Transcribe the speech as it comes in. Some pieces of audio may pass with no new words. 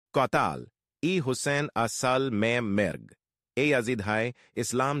Qatal, e Husayn asal mein merg. E Yazid hai,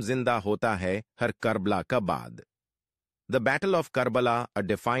 Islam zinda hota hai har Karbala ka baad. The Battle of Karbala, a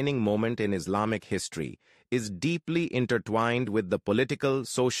defining moment in Islamic history, is deeply intertwined with the political,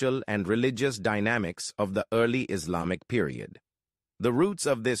 social, and religious dynamics of the early Islamic period. The roots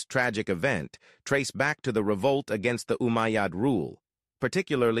of this tragic event trace back to the revolt against the Umayyad rule,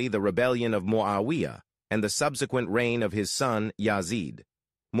 particularly the rebellion of Muawiya and the subsequent reign of his son Yazid.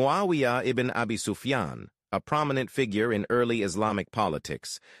 Muawiya ibn Abi Sufyan, a prominent figure in early Islamic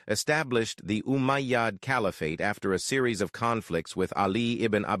politics, established the Umayyad Caliphate after a series of conflicts with Ali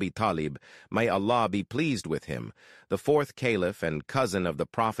ibn Abi Talib, may Allah be pleased with him, the fourth caliph and cousin of the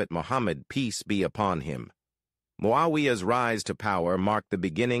Prophet Muhammad, peace be upon him. Muawiya's rise to power marked the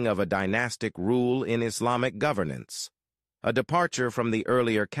beginning of a dynastic rule in Islamic governance, a departure from the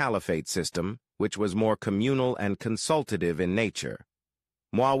earlier caliphate system, which was more communal and consultative in nature.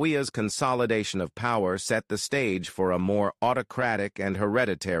 Muawiya's consolidation of power set the stage for a more autocratic and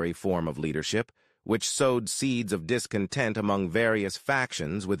hereditary form of leadership, which sowed seeds of discontent among various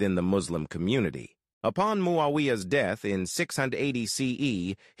factions within the Muslim community. Upon Muawiya's death in 680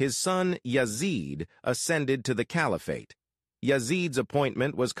 CE, his son Yazid ascended to the caliphate. Yazid's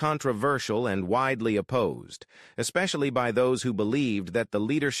appointment was controversial and widely opposed, especially by those who believed that the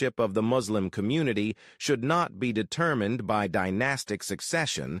leadership of the Muslim community should not be determined by dynastic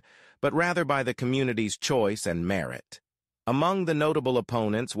succession, but rather by the community's choice and merit. Among the notable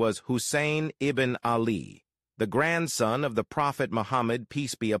opponents was Husayn ibn Ali, the grandson of the Prophet Muhammad,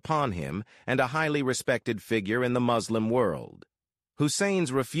 peace be upon him, and a highly respected figure in the Muslim world.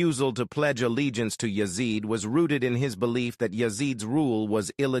 Husayn's refusal to pledge allegiance to Yazid was rooted in his belief that Yazid's rule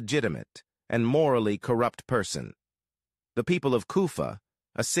was illegitimate and morally corrupt person. The people of Kufa,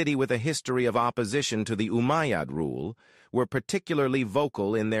 a city with a history of opposition to the Umayyad rule, were particularly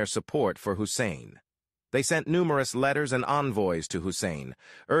vocal in their support for Husayn. They sent numerous letters and envoys to Husayn,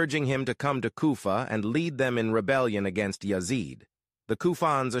 urging him to come to Kufa and lead them in rebellion against Yazid. The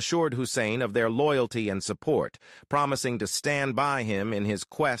Kufans assured Husayn of their loyalty and support, promising to stand by him in his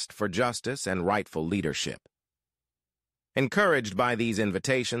quest for justice and rightful leadership. Encouraged by these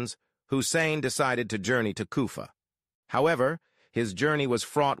invitations, Husayn decided to journey to Kufa. However, his journey was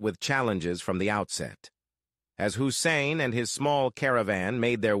fraught with challenges from the outset. As Husayn and his small caravan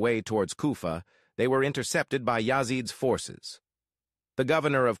made their way towards Kufa, they were intercepted by Yazid's forces. The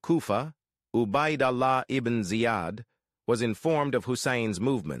governor of Kufa, Ubaydullah ibn Ziyad, was informed of Husayn's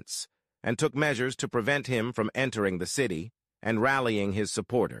movements and took measures to prevent him from entering the city and rallying his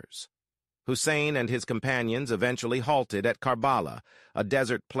supporters. Husayn and his companions eventually halted at Karbala, a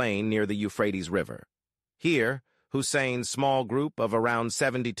desert plain near the Euphrates River. Here, Husayn's small group of around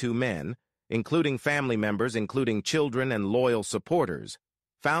 72 men, including family members, including children and loyal supporters,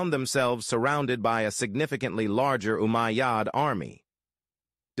 found themselves surrounded by a significantly larger Umayyad army.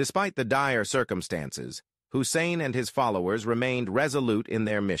 Despite the dire circumstances, Husayn and his followers remained resolute in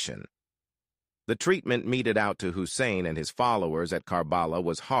their mission. The treatment meted out to Husayn and his followers at Karbala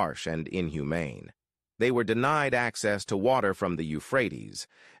was harsh and inhumane. They were denied access to water from the Euphrates,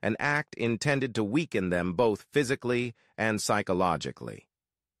 an act intended to weaken them both physically and psychologically.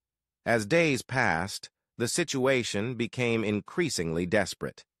 As days passed, the situation became increasingly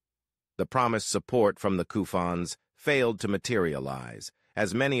desperate. The promised support from the Kufans failed to materialize,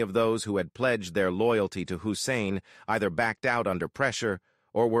 as many of those who had pledged their loyalty to Husayn either backed out under pressure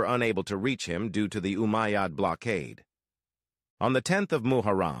or were unable to reach him due to the Umayyad blockade. On the 10th of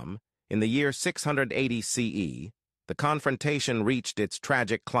Muharram, in the year 680 CE, the confrontation reached its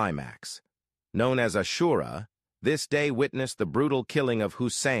tragic climax. Known as Ashura, this day witnessed the brutal killing of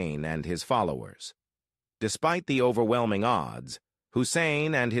Husayn and his followers. Despite the overwhelming odds,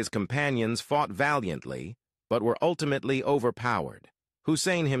 Husayn and his companions fought valiantly, but were ultimately overpowered.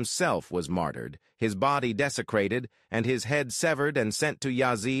 Husayn himself was martyred, his body desecrated, and his head severed and sent to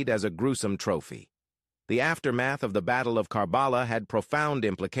Yazid as a gruesome trophy. The aftermath of the Battle of Karbala had profound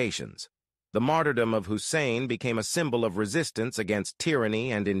implications. The martyrdom of Husayn became a symbol of resistance against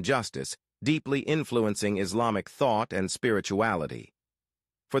tyranny and injustice, deeply influencing Islamic thought and spirituality.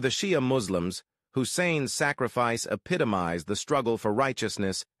 For the Shia Muslims, Husayn's sacrifice epitomized the struggle for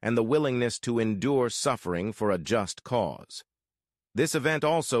righteousness and the willingness to endure suffering for a just cause. This event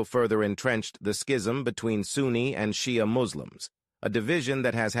also further entrenched the schism between Sunni and Shia Muslims, a division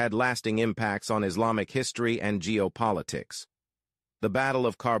that has had lasting impacts on Islamic history and geopolitics. The Battle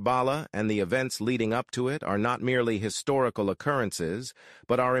of Karbala and the events leading up to it are not merely historical occurrences,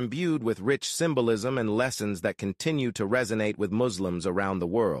 but are imbued with rich symbolism and lessons that continue to resonate with Muslims around the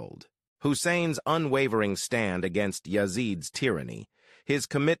world. Husayn's unwavering stand against Yazid's tyranny, his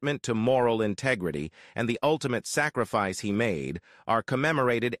commitment to moral integrity, and the ultimate sacrifice he made are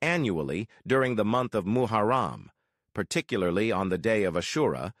commemorated annually during the month of Muharram, particularly on the day of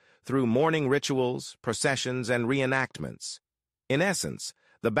Ashura, through mourning rituals, processions, and reenactments. In essence,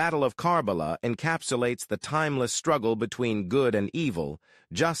 the Battle of Karbala encapsulates the timeless struggle between good and evil,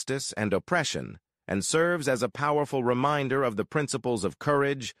 justice and oppression, and serves as a powerful reminder of the principles of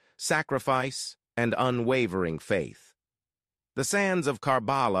courage, sacrifice, and unwavering faith. The sands of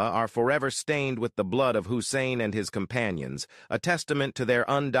Karbala are forever stained with the blood of Husayn and his companions, a testament to their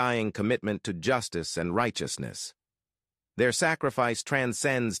undying commitment to justice and righteousness. Their sacrifice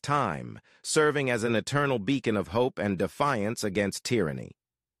transcends time, serving as an eternal beacon of hope and defiance against tyranny.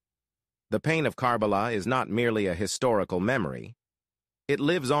 The pain of Karbala is not merely a historical memory. It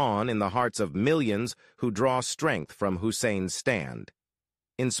lives on in the hearts of millions who draw strength from Husayn's stand,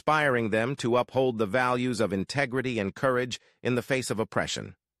 inspiring them to uphold the values of integrity and courage in the face of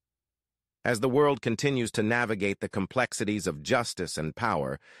oppression. As the world continues to navigate the complexities of justice and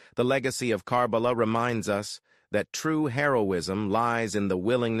power, the legacy of Karbala reminds us that true heroism lies in the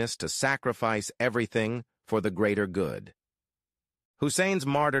willingness to sacrifice everything for the greater good. Husayn's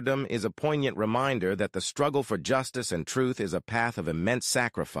martyrdom is a poignant reminder that the struggle for justice and truth is a path of immense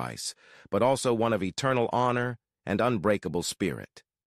sacrifice, but also one of eternal honor and unbreakable spirit.